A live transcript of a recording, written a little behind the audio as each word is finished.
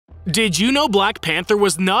Did you know Black Panther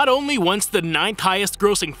was not only once the 9th highest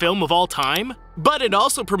grossing film of all time, but it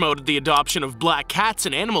also promoted the adoption of black cats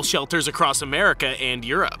in animal shelters across America and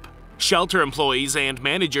Europe. Shelter employees and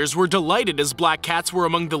managers were delighted as black cats were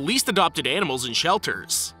among the least adopted animals in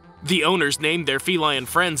shelters. The owners named their feline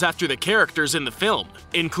friends after the characters in the film,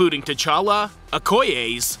 including T'Challa,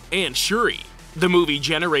 Okoye, and Shuri. The movie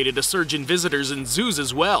generated a surge in visitors in zoos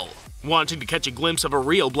as well, wanting to catch a glimpse of a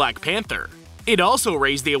real Black Panther. It also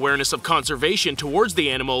raised the awareness of conservation towards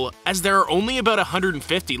the animal, as there are only about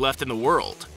 150 left in the world.